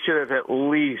maybe they should have at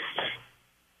least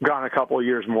gone a couple of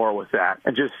years more with that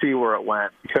and just see where it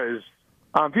went. Because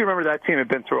if you remember, that team had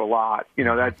been through a lot.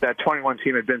 That 21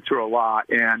 team had been through a lot.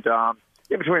 And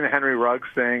in between the Henry Ruggs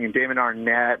thing and Damon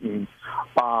Arnett and,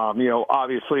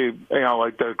 obviously,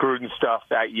 like the Gruden stuff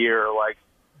that year, like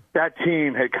that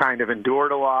team had kind of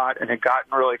endured a lot and had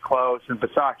gotten really close. And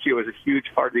Bisaccia was a huge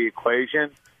part of the equation.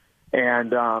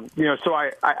 And, so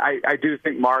I do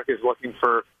think Mark is looking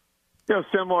for,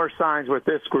 similar signs with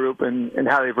this group and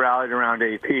how they've rallied around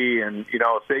AP. And,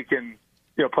 if they can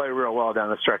play real well down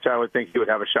the stretch. I would think he would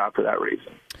have a shot for that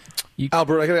reason.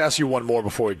 Albert, I got to ask you one more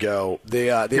before we go. They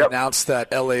announced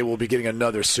that LA will be getting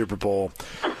another Super Bowl.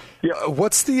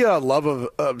 What's the love of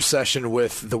obsession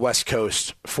with the West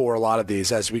Coast for a lot of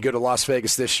these? As we go to Las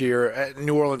Vegas this year,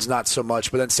 New Orleans not so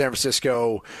much, but then San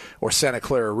Francisco or Santa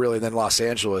Clara, really, then Los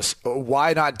Angeles.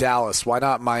 Why not Dallas? Why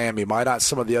not Miami? Why not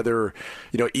some of the other,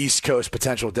 East Coast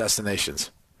potential destinations?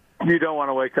 You don't want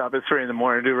to wake up at 3 a.m.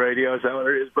 and do radio. Is that what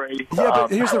it is, Brady? Yeah,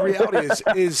 but here's the reality: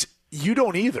 is you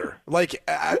don't either. Like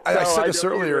I said this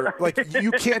earlier, like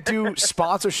you can't do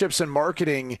sponsorships and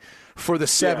marketing for the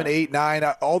 7, 8, 9,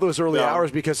 all those early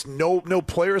hours because no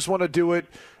players want to do it.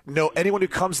 No, anyone who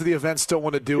comes to the events don't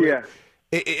want to do it.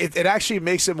 It actually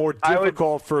makes it more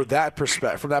difficult from that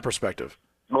perspective.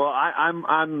 Well,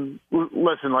 I'm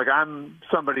listen. Like I'm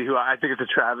somebody who I think it's a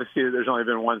travesty that there's only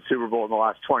been one Super Bowl in the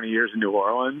last 20 years in New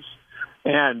Orleans,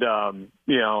 and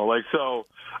so.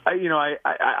 I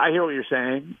hear what you're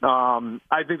saying.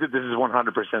 I think that this is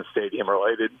 100% stadium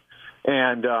related,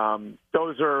 and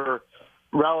those are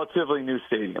relatively new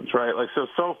stadiums, right? Like so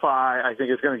SoFi, I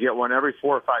think is going to get one every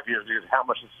 4 or 5 years because of how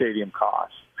much the stadium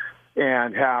costs,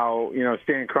 and how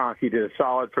Stan Kroenke did a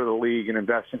solid for the league in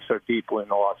investing so deeply in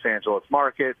the Los Angeles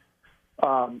market.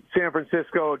 San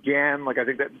Francisco, again, like I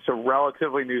think that's a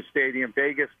relatively new stadium.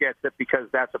 Vegas gets it because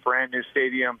that's a brand new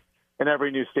stadium, and every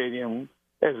new stadium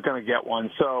is going to get one.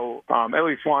 So at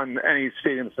least one, any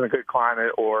stadium's in a good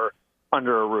climate or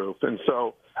under a roof. And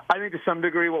so I think to some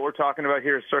degree what we're talking about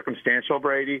here is circumstantial,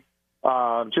 Brady,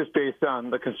 just based on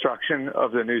the construction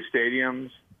of the new stadiums.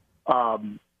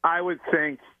 I would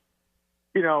think,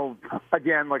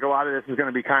 again, like a lot of this is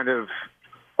going to kind of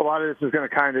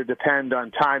depend on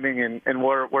timing and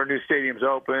where new stadiums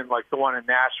open. Like the one in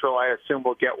Nashville, I assume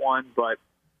we'll get one. But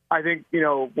I think,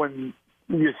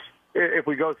 if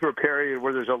we go through a period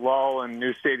where there's a lull in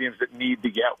new stadiums that need to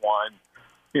get one,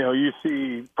 you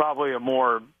see probably a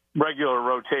more regular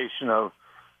rotation of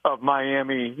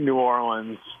Miami, New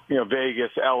Orleans,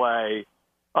 Vegas, LA.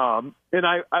 And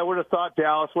I would have thought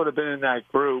Dallas would have been in that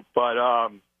group, but,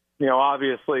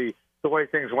 obviously the way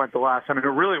things went the last time, it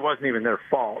really wasn't even their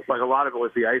fault. Like a lot of it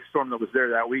was the ice storm that was there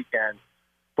that weekend.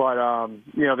 But,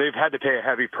 they've had to pay a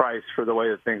heavy price for the way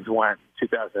that things went in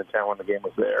 2010 when the game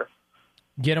was there.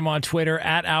 Get him on Twitter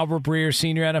at Albert BREER,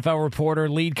 senior NFL reporter,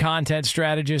 lead content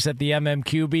strategist at the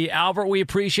MMQB. Albert, we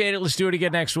appreciate it. Let's do it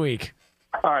again next week.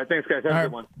 All right, thanks, guys. Have a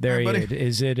good one. There he is.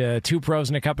 Is it Two Pros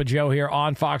and a Cup of Joe here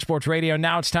on Fox Sports Radio?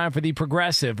 Now it's time for the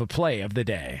progressive play of the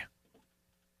day.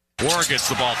 Warren gets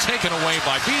the ball taken away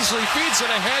by Beasley, feeds it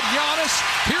ahead. Jonas,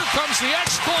 here comes the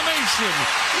exclamation,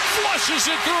 flushes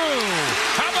it through.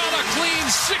 How about a clean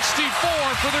 64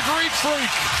 for the Greek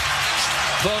Freak?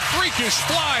 The freakish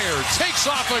flyer takes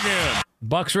off again.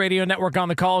 Bucks Radio Network on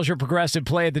the call is your progressive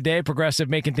play of the day. Progressive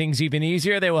making things even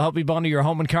easier. They will help you bundle your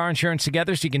home and car insurance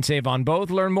together so you can save on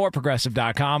both. Learn more at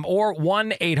Progressive.com or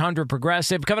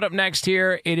 1-800-PROGRESSIVE. Coming up next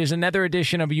here, it is another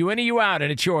edition of You In and You Out,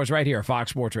 and it's yours right here, Fox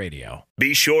Sports Radio.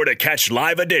 Be sure to catch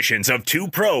live editions of Two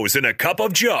Pros and a Cup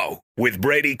of Joe with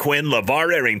Brady Quinn,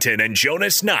 LaVar Arrington, and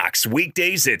Jonas Knox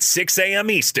weekdays at 6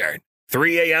 a.m. Eastern,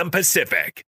 3 a.m.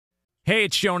 Pacific. Hey,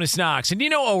 it's Jonas Knox, and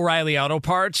O'Reilly Auto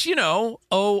Parts,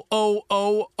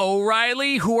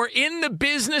 O'Reilly, who are in the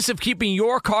business of keeping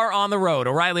your car on the road.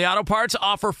 O'Reilly Auto Parts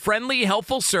offer friendly,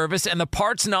 helpful service and the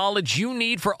parts knowledge you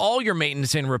need for all your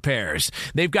maintenance and repairs.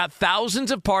 They've got thousands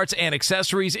of parts and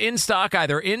accessories in stock,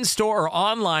 either in-store or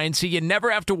online, so you never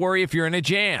have to worry if you're in a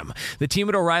jam. The team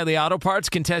at O'Reilly Auto Parts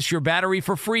can test your battery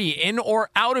for free in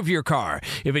or out of your car.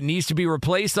 If it needs to be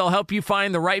replaced, they'll help you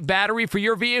find the right battery for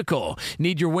your vehicle.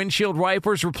 Need your windshield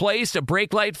wipers replaced, a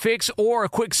brake light fix, or a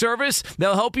quick service?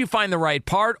 They'll help you find the right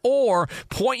part or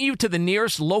point you to the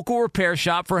nearest local repair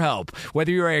shop for help.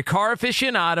 Whether you're a car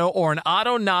aficionado or an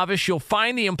auto novice, you'll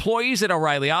find the employees at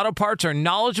O'Reilly Auto Parts are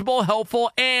knowledgeable,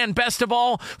 helpful, and best of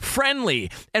all,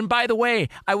 friendly. And by the way,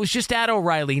 I was just at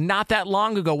O'Reilly not that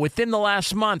long ago, within the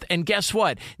last month, and guess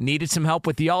what? Needed some help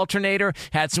with the alternator,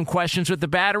 had some questions with the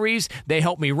batteries. They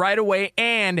helped me right away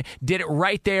and did it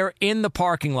right there in the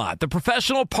parking lot. The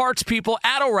professional parts people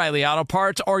at O'Reilly Auto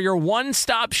Parts are your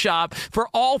one-stop shop for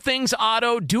all things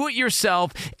auto,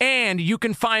 do-it-yourself, and you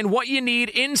can find what you need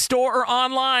in-store or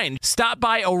online. Stop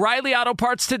by O'Reilly Auto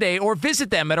Parts today or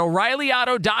visit them at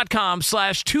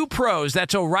O'ReillyAuto.com/2pros.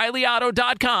 That's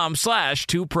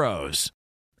O'ReillyAuto.com/2pros.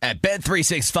 At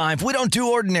Bet365, we don't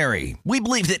do ordinary. We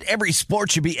believe that every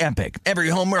sport should be epic. Every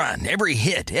home run, every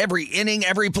hit, every inning,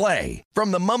 every play. From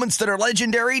the moments that are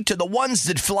legendary to the ones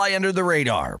that fly under the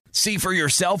radar. See for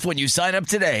yourself when you sign up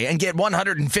today and get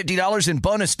 $150 in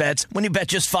bonus bets when you bet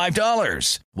just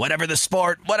 $5. Whatever the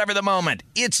sport, whatever the moment,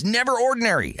 it's never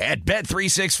ordinary at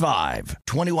Bet365.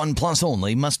 21 plus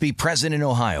only. Must be present in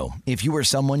Ohio. If you or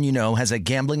someone you know has a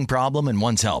gambling problem and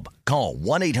wants help, call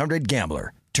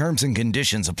 1-800-GAMBLER. Terms and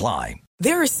conditions apply.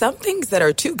 There are some things that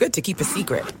are too good to keep a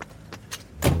secret.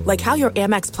 Like how your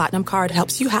Amex Platinum card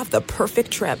helps you have the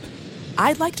perfect trip.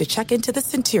 I'd like to check into the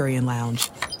Centurion Lounge.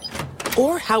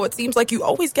 Or how it seems like you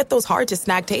always get those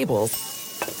hard-to-snag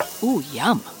tables. Ooh,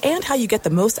 yum. And how you get the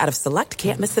most out of select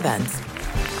can't-miss events.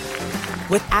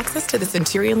 With access to the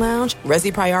Centurion Lounge,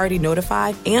 Resi Priority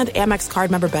Notified, and Amex card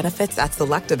member benefits at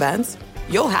select events,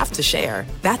 you'll have to share.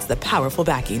 That's the powerful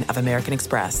backing of American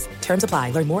Express. Terms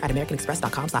apply. Learn more at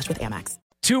americanexpress.com/withAmex.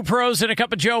 Two pros and a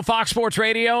cup of Joe, Fox Sports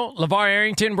Radio. LaVar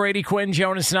Arrington, Brady Quinn,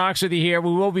 Jonas Knox with you here.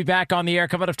 We will be back on the air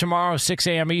coming up tomorrow, 6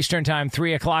 a.m. Eastern Time,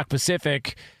 3 o'clock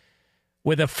Pacific,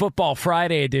 with a Football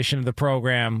Friday edition of the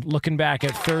program. Looking back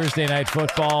at Thursday Night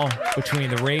Football between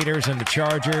the Raiders and the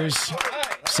Chargers.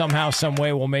 Somehow, some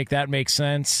way, we'll make that make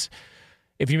sense.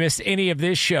 If you missed any of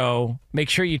this show, make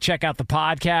sure you check out the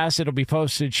podcast. It'll be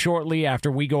posted shortly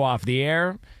after we go off the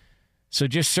air. So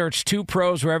just search Two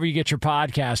Pros wherever you get your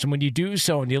podcast. And when you do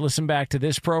so and you listen back to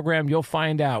this program, you'll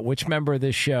find out which member of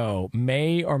this show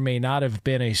may or may not have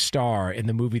been a star in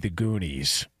the movie The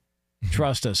Goonies.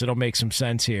 Trust us, it'll make some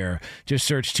sense here. Just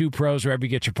search Two Pros wherever you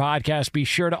get your podcast. Be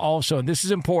sure to also, and this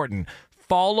is important,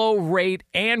 follow, rate,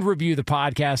 and review the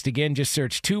podcast. Again, just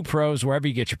search Two Pros wherever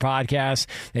you get your podcasts,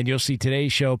 and you'll see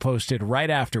today's show posted right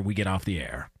after we get off the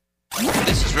air.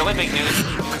 This is really big news.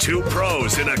 Two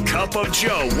pros and a cup of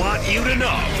Joe want you to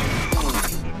know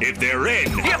if they're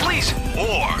in. Yeah, please.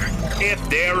 Or if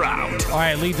they're out. All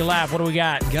right, lead the lap. What do we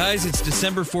got? Guys, it's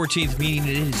December 14th, meaning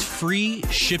it is free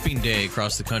shipping day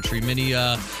across the country. Many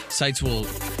sites will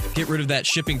get rid of that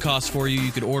shipping cost for you.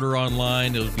 You could order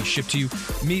online. It'll be shipped to you.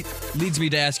 Leads me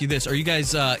to ask you this. Are you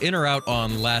guys in or out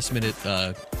on last-minute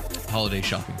holiday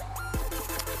shopping?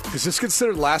 Is this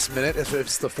considered last minute if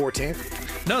it's the 14th?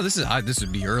 No, this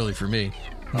would be early for me.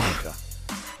 Oh, okay.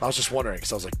 I was just wondering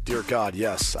because I was like, dear God,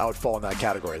 yes, I would fall in that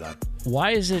category then.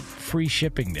 Why is it free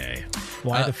shipping day?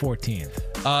 Why the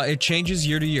 14th? It changes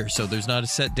year to year, so there's not a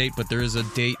set date, but there is a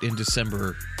date in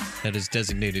December that is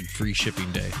designated free shipping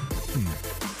day.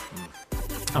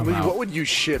 What would you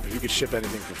ship if you could ship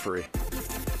anything for free?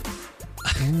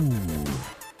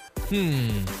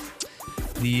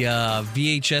 The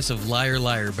VHS of Liar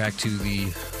Liar back to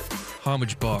the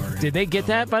homage bar. Did they get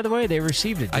that, by the way? They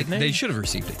received it, didn't they? They should have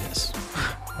received it, yes.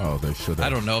 Oh, they should have. I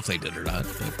don't know if they did or not.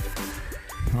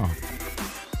 But.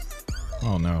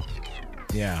 Oh, no.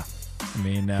 Yeah. I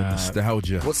mean,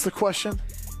 nostalgia. What's the question?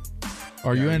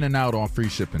 Are you in and out on free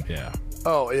shipping? Yeah.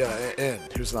 Oh, yeah, in.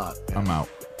 Who's not? Yeah. I'm out.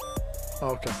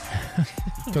 Oh, okay.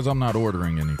 Because I'm not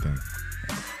ordering anything.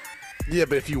 Yeah,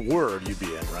 but if you were, you'd be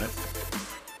in, right?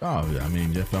 Oh, yeah. I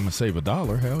mean, if I'm going to save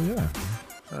 $1, hell yeah.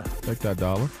 Take that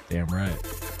 $1. Damn right.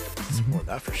 It's more than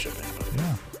that for shipping. But.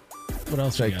 Yeah. What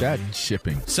else? Take that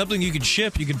shipping. Something you can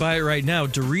ship. You can buy it right now.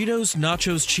 Doritos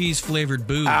Nachos Cheese flavored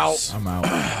booze. Out. I'm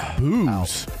out.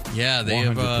 Booze. Yeah, they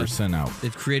 100% out.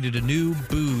 They've created a new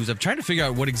booze. I'm trying to figure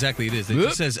out what exactly it is. It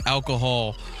just says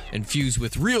alcohol infused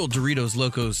with real Doritos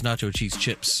Locos Nacho Cheese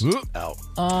chips. Out.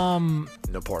 No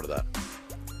part of that.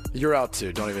 You're out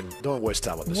too. Don't waste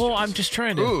time on this. Well, I'm just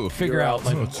trying to figure out.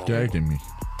 Like, it's gagging me.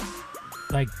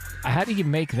 Like, how do you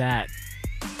make that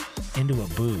into a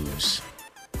booze?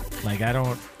 Like, I don't.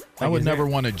 Like, I would never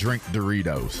want to drink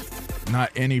Doritos.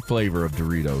 Not any flavor of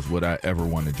Doritos would I ever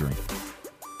want to drink.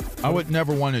 I would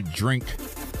never want to drink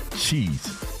cheese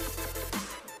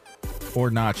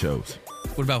or nachos.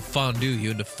 What about fondue?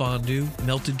 You into fondue?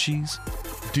 Melted cheese?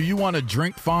 Do you want to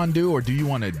drink fondue or do you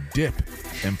want to dip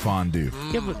in fondue?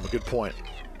 Yeah, but good point.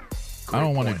 I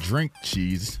don't want to drink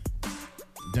cheese.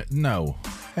 No.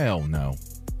 Hell no.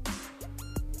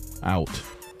 Out.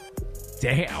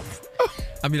 Damn.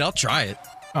 I mean, I'll try it.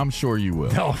 I'm sure you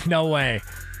will. No way.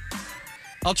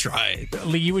 I'll try it.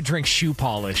 Lee, you would drink shoe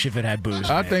polish if it had booze in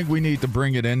I it. think we need to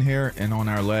bring it in here, and on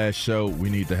our last show,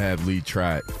 we need to have Lee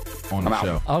try it on the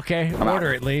show. Okay,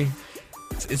 order it, Lee.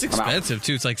 It's expensive,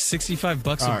 too. It's like $65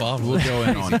 a bottle. We'll go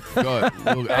in on it. Go ahead.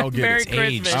 I'll get Merry it.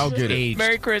 Christmas. I'll get it.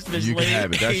 Merry Christmas, You Lee. can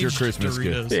have it. That's your Aged Christmas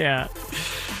Doritos. gift. Yeah.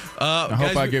 I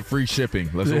hope I get free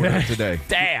shipping. Let's order it today.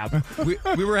 Damn.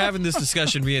 We were having this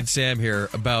discussion, me and Sam here,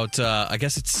 about, I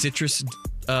guess it's citrus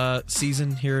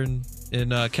season here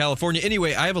in California.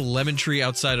 Anyway, I have a lemon tree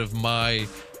outside of my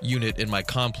unit in my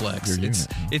complex. Your unit,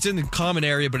 it's in the common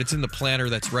area, but it's in the planter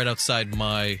that's right outside of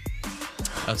my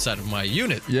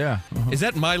unit. Yeah. Is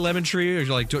that my lemon tree, or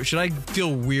like, should I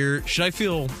feel weird?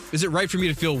 Is it right for me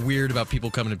to feel weird about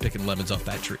people coming and picking lemons off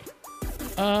that tree?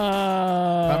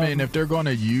 I mean, if they're going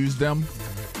to use them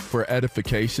for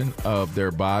edification of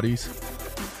their bodies,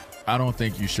 I don't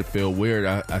think you should feel weird.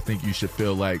 I think you should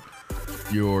feel like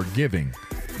you're giving.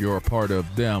 You're a part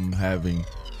of them having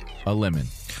a lemon.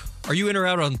 Are you in or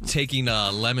out on taking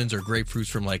lemons or grapefruits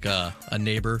from like a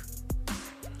neighbor?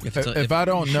 If I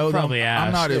don't know them, ask.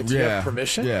 I'm not. Do you have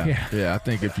permission? Yeah. I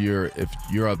think if you're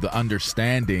of the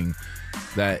understanding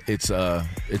that it's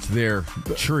their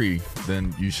tree,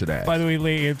 then you should ask. By the way,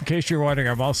 Lee, in case you're wondering,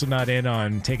 I'm also not in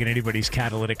on taking anybody's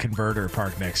catalytic converter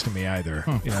parked next to me either.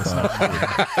 It's not,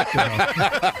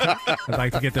 I'd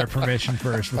like to get their permission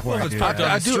first before I do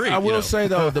that. I will say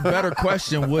though, the better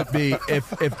question would be if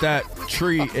that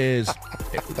tree is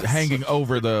hanging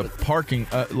over the parking,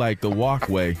 like the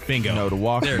walkway. Bingo. The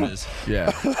walkway. There it is.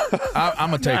 Yeah,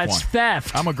 I'm gonna take one. That's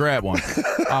theft. I'm gonna grab one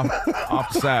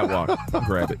off the sidewalk. I'll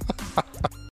grab it.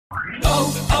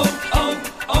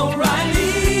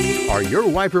 O'Reilly. Are your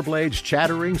wiper blades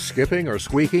chattering, skipping, or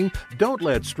squeaking? Don't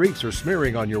let streaks or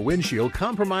smearing on your windshield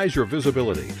compromise your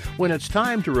visibility. When it's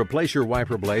time to replace your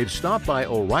wiper blades, stop by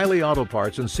O'Reilly Auto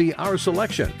Parts and see our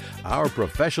selection. Our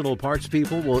professional parts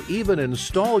people will even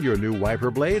install your new wiper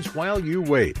blades while you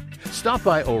wait. Stop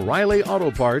by O'Reilly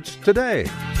Auto Parts today.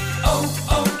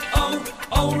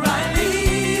 O'Reilly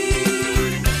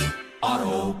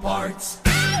Auto Parts.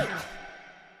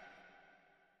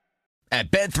 At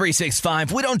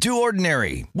Bet365, we don't do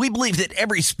ordinary. We believe that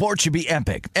every sport should be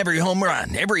epic. Every home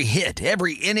run, every hit,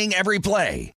 every inning, every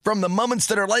play. From the moments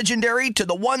that are legendary to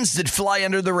the ones that fly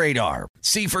under the radar.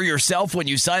 See for yourself when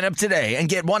you sign up today and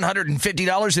get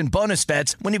 $150 in bonus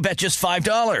bets when you bet just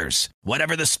 $5.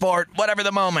 Whatever the sport, whatever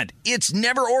the moment, it's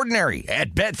never ordinary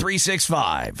at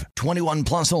Bet365. 21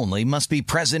 plus only. Must be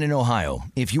present in Ohio.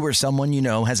 If you or someone you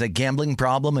know has a gambling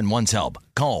problem and wants help,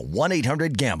 call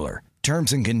 1-800-GAMBLER.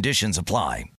 Terms and conditions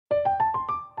apply.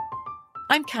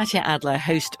 I'm Katya Adler,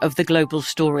 host of The Global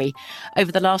Story.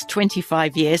 Over the last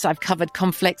 25 years, I've covered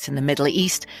conflicts in the Middle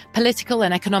East, political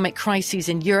and economic crises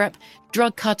in Europe,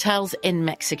 drug cartels in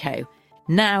Mexico.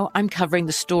 Now I'm covering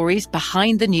the stories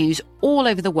behind the news all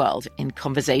over the world in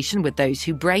conversation with those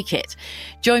who break it.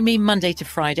 Join me Monday to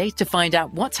Friday to find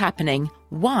out what's happening,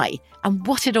 why, and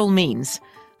what it all means.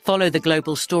 Follow The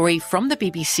Global Story from the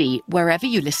BBC wherever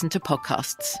you listen to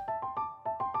podcasts.